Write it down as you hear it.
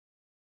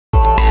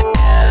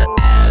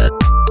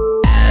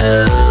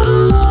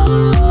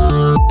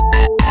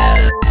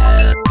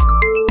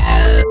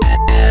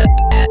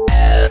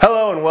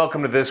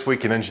welcome to This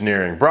Week in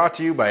Engineering, brought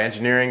to you by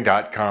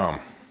engineering.com.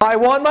 I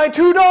want my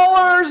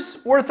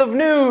 $2 worth of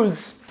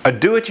news! A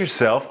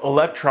do-it-yourself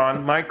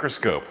electron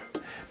microscope.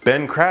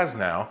 Ben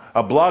Krasnow,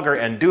 a blogger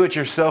and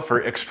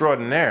do-it-yourselfer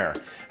extraordinaire,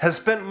 has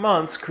spent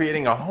months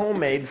creating a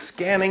homemade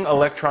scanning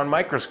electron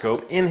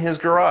microscope in his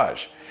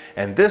garage.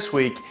 And this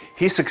week,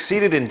 he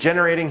succeeded in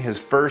generating his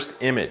first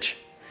image.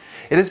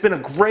 It has been a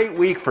great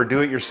week for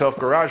do-it-yourself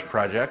garage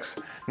projects.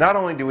 Not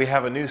only do we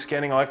have a new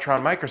scanning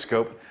electron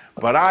microscope,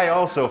 but I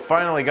also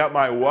finally got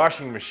my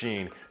washing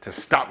machine to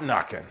stop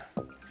knocking.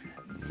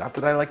 Not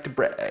that I like to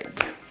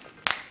brag.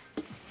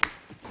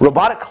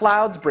 Robotic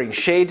clouds bring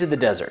shade to the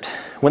desert.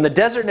 When the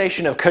desert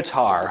nation of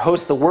Qatar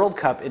hosts the World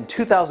Cup in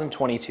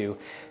 2022,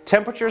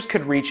 temperatures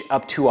could reach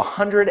up to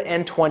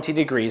 120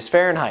 degrees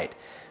Fahrenheit.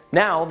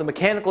 Now, the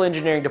mechanical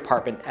engineering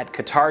department at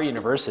Qatar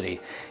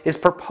University is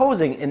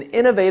proposing an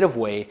innovative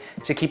way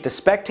to keep the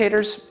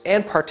spectators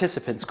and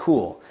participants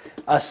cool.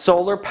 A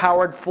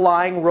solar-powered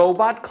flying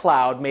robot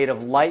cloud made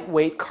of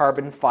lightweight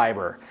carbon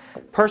fiber.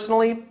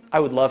 Personally, I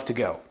would love to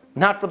go.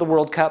 Not for the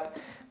World Cup,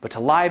 but to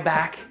lie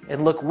back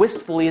and look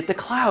wistfully at the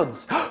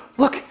clouds.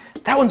 Look,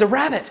 that one's a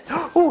rabbit.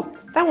 Oh,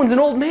 that one's an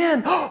old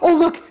man. Oh,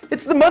 look,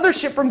 it's the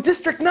mothership from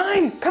District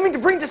 9 coming to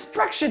bring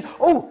destruction.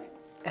 Oh,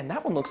 and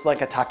that one looks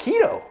like a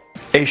taquito.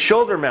 A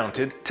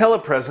shoulder-mounted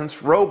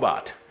telepresence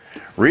robot.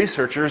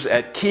 Researchers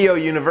at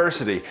Keio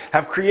University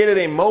have created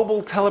a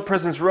mobile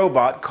telepresence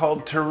robot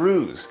called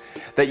Taruse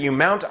that you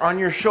mount on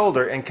your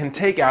shoulder and can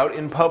take out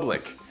in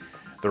public.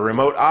 The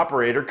remote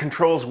operator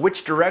controls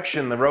which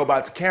direction the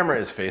robot's camera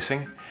is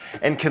facing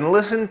and can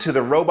listen to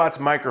the robot's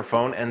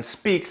microphone and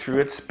speak through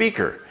its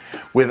speaker,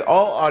 with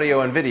all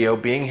audio and video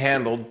being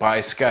handled by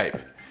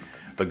Skype.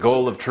 The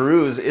goal of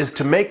Taruse is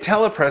to make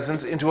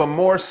telepresence into a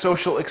more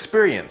social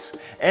experience,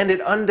 and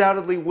it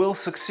undoubtedly will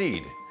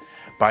succeed,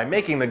 by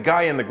making the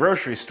guy in the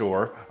grocery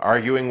store,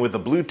 arguing with the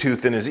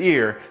Bluetooth in his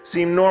ear,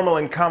 seem normal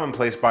and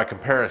commonplace by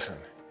comparison.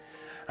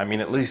 I mean,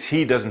 at least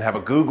he doesn't have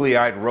a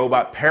googly-eyed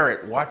robot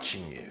parrot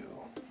watching you.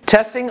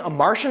 Testing a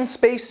Martian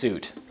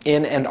spacesuit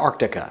in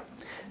Antarctica.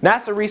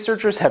 NASA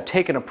researchers have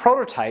taken a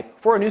prototype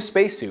for a new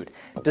spacesuit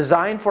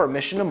designed for a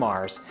mission to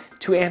Mars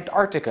to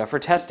Antarctica for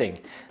testing.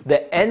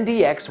 The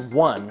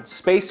NDX-1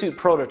 spacesuit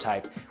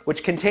prototype,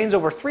 which contains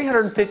over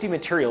 350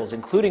 materials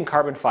including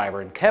carbon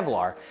fiber and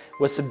Kevlar,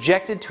 was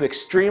subjected to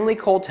extremely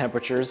cold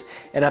temperatures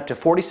and up to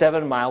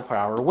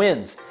 47-mile-per-hour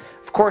winds.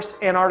 Of course,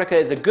 Antarctica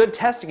is a good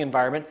testing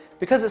environment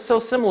because it's so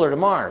similar to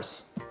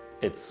Mars.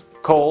 It's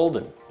cold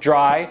and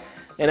dry,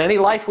 and any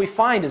life we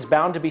find is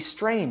bound to be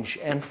strange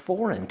and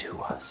foreign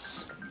to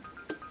us.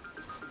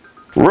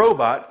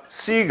 Robot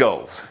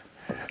seagulls.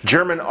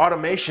 German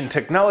automation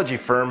technology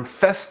firm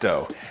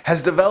Festo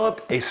has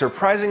developed a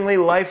surprisingly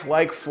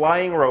lifelike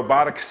flying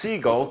robotic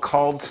seagull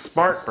called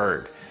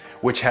Smartbird,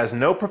 which has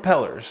no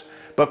propellers,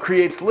 but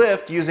creates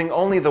lift using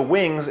only the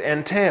wings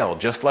and tail,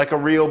 just like a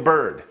real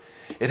bird.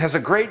 It has a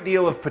great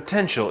deal of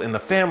potential in the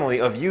family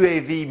of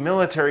UAV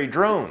military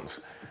drones,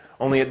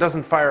 only it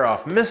doesn't fire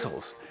off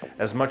missiles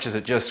as much as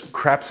it just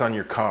craps on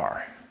your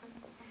car.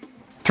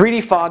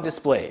 3D fog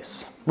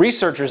displays.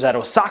 Researchers at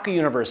Osaka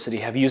University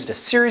have used a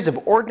series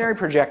of ordinary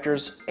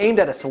projectors aimed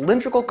at a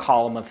cylindrical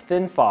column of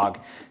thin fog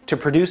to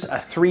produce a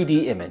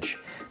 3D image.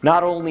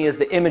 Not only is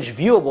the image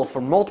viewable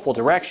from multiple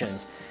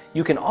directions,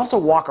 you can also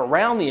walk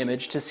around the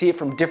image to see it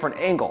from different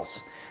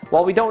angles.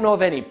 While we don't know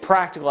of any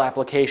practical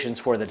applications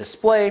for the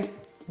display,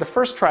 the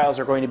first trials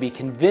are going to be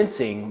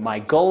convincing my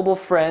gullible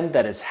friend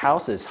that his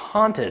house is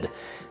haunted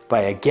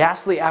by a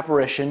ghastly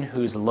apparition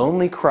whose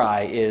lonely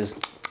cry is,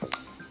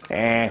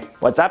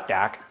 what's up,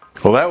 Doc?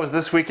 Well, that was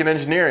This Week in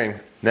Engineering.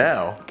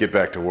 Now, get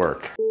back to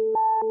work.